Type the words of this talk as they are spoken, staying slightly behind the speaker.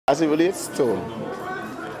As it relates to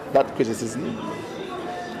that criticism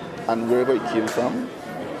and wherever it came from,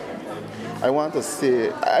 I want to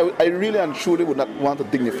say, I really and truly would not want to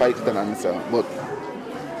dignify it with an answer, but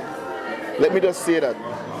let me just say that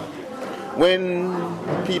when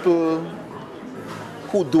people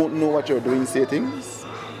who don't know what you're doing say things,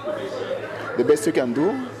 the best you can do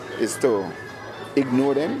is to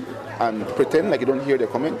ignore them and pretend like you don't hear their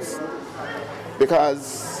comments,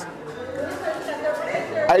 because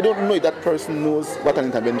I don't know if that person knows what an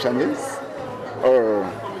intervention is or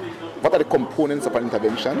what are the components of an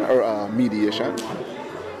intervention or a mediation.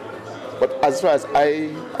 But as far as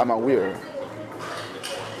I am aware,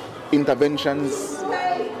 interventions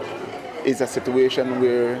is a situation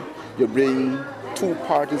where you bring two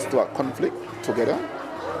parties to a conflict together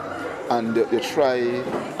and you try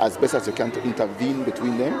as best as you can to intervene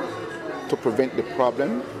between them to prevent the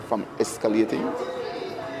problem from escalating,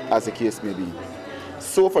 as the case may be.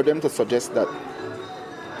 So for them to suggest that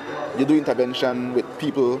you do intervention with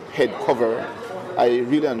people head cover, I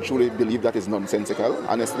really and truly believe that is nonsensical,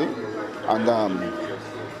 honestly. And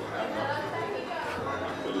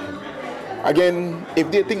again, if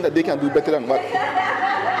they think that they can do better than what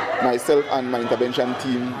myself and my intervention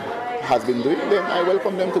team has been doing, then I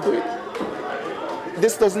welcome them to do it.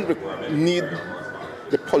 This doesn't need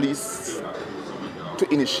the police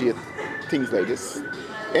to initiate things like this.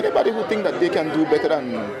 Anybody who thinks that they can do better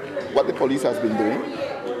than what the police has been doing,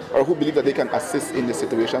 or who believe that they can assist in the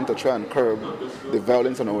situation to try and curb the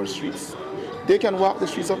violence on our streets, they can walk the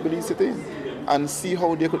streets of Belize City and see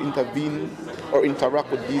how they could intervene or interact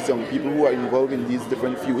with these young people who are involved in these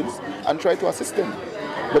different feuds and try to assist them.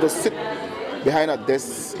 But to sit behind a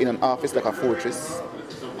desk in an office like a fortress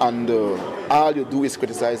and all you do is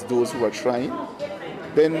criticize those who are trying,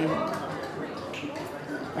 then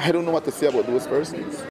I don't know what to say about those persons.